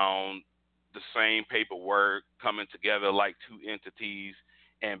putting down the same paperwork, coming together like two entities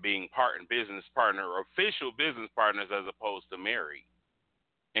and being business partner or official business partners as opposed to married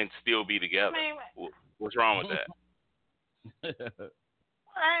and still be together? What's wrong with that?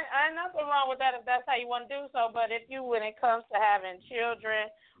 Ain't nothing wrong with that if that's how you want to do so. But when it comes to having children,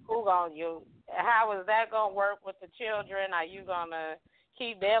 how is that gonna work with the children? Are you gonna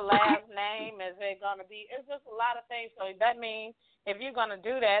keep their last name? Is it gonna be? It's just a lot of things. So that means if you're gonna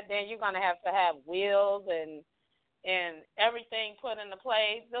do that, then you're gonna have to have wills and everything put into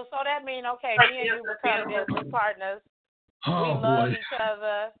place. So that means me and you become business partners. We love each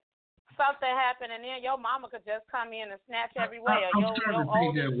other. Something happened, and then your mama could just come in and snatch every way, or your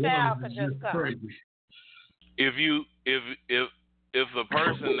oldest child could just come. If if the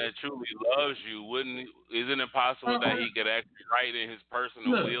person that truly loves you isn't it possible that he could actually write in his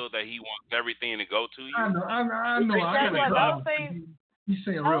personal will that he wants everything to go to you? I know. I Those things, he's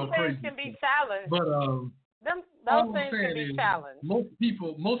saying real crazy. Those things can be challenged. But those things can be challenged.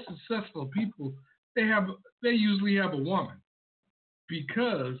 Most successful people, they usually have a woman,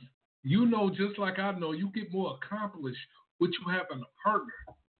 because just like I know, you get more accomplished with you having a partner.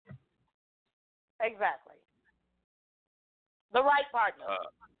 Exactly. The right partner.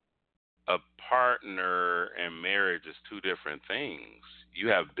 A partner and marriage is two different things.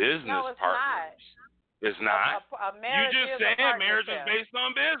 You have business partners. Not. It's not. A marriage you just said marriage is based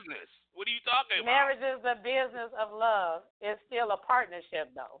on business. What are you talking about? Marriage is the business of love. It's still a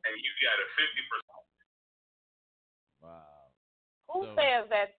partnership, though. And you got a 50%. Wow. Who says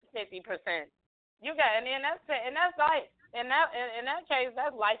that 50%? You got, and that's life. In that case,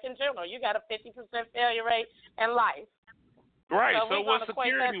 that's life in general. You got a 50% failure rate in life. Right. So what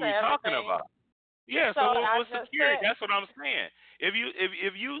security we talking about? Yeah. So what security? That's what I'm saying. If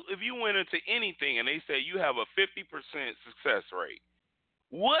you went into anything and they say you have a 50% success rate,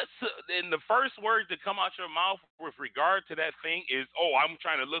 and the first word to come out your mouth with regard to that thing is, "Oh, I'm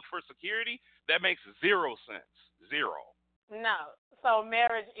trying to look for security." That makes 0 sense. Zero. No. So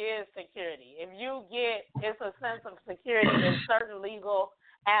marriage is security. If you it's a sense of security in certain legal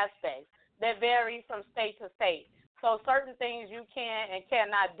aspects that vary from state to state. So certain things you can and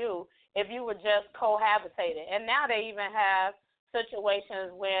cannot do if you were just cohabitating. And now they even have situations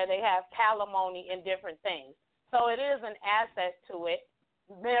where they have palimony in different things. So it is an asset to it.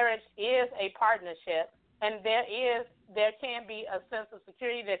 Marriage is a partnership, and there can be a sense of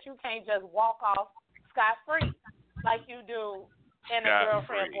security that you can't just walk off scot-free like you do in a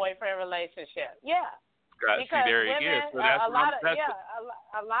girlfriend-boyfriend relationship. Yeah. Because there women, he is. So that's a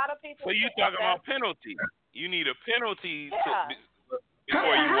lot of people. So you talking about penalty? You need a penalty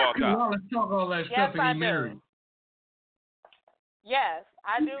before you walk out. Let's talk all that stuff and you married. Yes,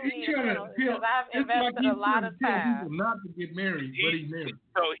 I do need a penalty because I've invested a lot of time. People not to get married, but he married.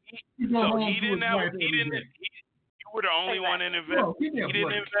 He didn't have. You were the only one in invest. He didn't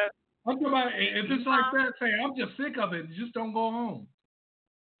invest. I'm talking about if it's like that, say I'm just sick of it. Just don't go home.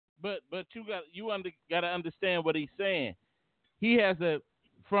 But you got to understand what he's saying. He has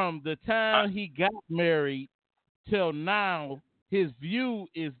from the time he got married till now, his view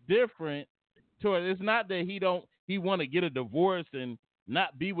is different. It's not that he want to get a divorce and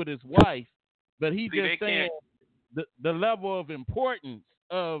not be with his wife, but he just saying the level of importance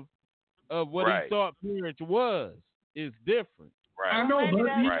of what he thought marriage was is different. Right. I know, but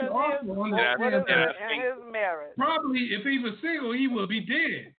he also understands that his marriage. Probably if he was single, he would be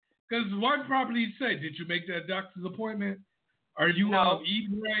dead. Because his wife probably say, "Did you make that doctor's appointment? Are you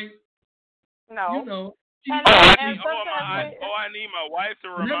eating right?" No. You know. I need my wife to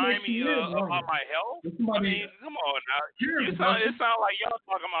remind me about my health. I mean, come on now. It sounds like y'all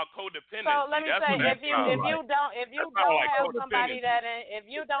talking about codependency. So let me say, if you don't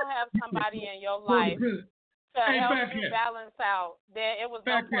have somebody in your life to help you balance out, then it was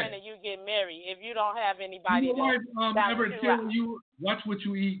no point in you getting married if you don't have anybody. Your wife ever tell you watch what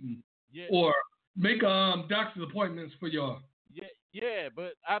you eating or make doctor's appointments for y'all? Yeah,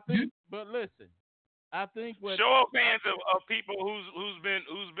 but I think, but listen. I think show of hands of people who's been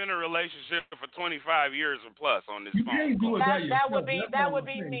in a relationship for 25 years or plus on this phone. Can't do it that would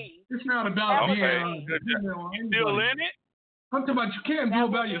be me. It's not about being you still in it. I'm talking about you can't do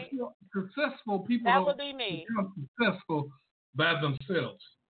it by yourself. Successful people that would be me. Become successful by themselves.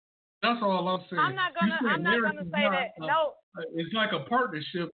 That's all I'm saying. I'm not gonna say that. No, it's like a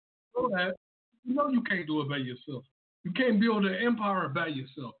partnership. So that you can't do it by yourself. You can't build an empire by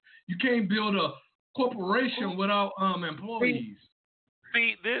yourself. You can't build a corporation without employees.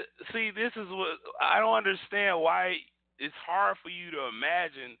 See, this is what I don't understand. Why it's hard for you to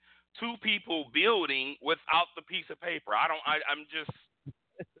imagine two people building without the piece of paper. I'm just.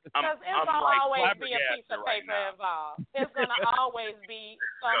 Because it's gonna always be a piece of paper involved. It's gonna always be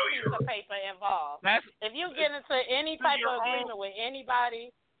some piece of paper involved. If you get into any type of agreement with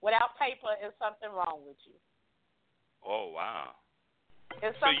anybody without paper, there's something wrong with you. Oh wow.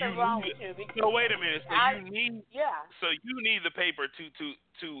 There's something wrong with you. So wait a minute. So you need the paper to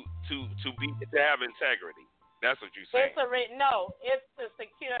have integrity. That's what you're saying. It's to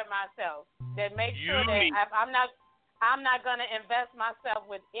secure myself. That make sure that I'm not gonna invest myself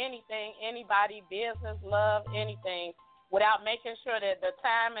with anything, anybody, business, love, anything, without making sure that the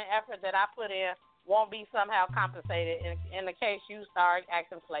time and effort that I put in won't be somehow compensated in the case you start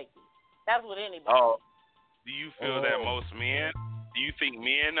acting flaky. That's with anybody. Oh, do you feel that most men? Do you think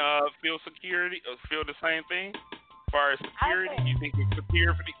men feel security or feel the same thing? far as security, you think it's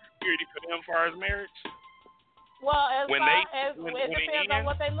security for them as far as marriage? Well, it when depends it on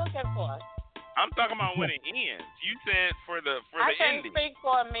what they're looking for. I'm talking about when it ends. You said for the I can't ending. speak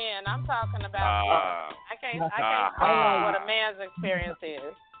for a man. I'm talking about. I can't speak for what a man's experience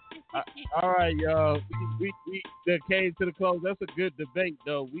is. All right, y'all. We came to the close. That's a good debate,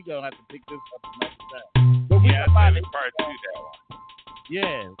 though. We gonna have to pick this up another time. But we part 2 that one.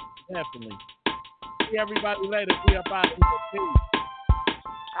 Yeah, definitely. See everybody later. We up out of here.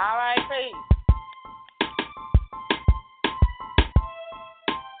 All right, peace.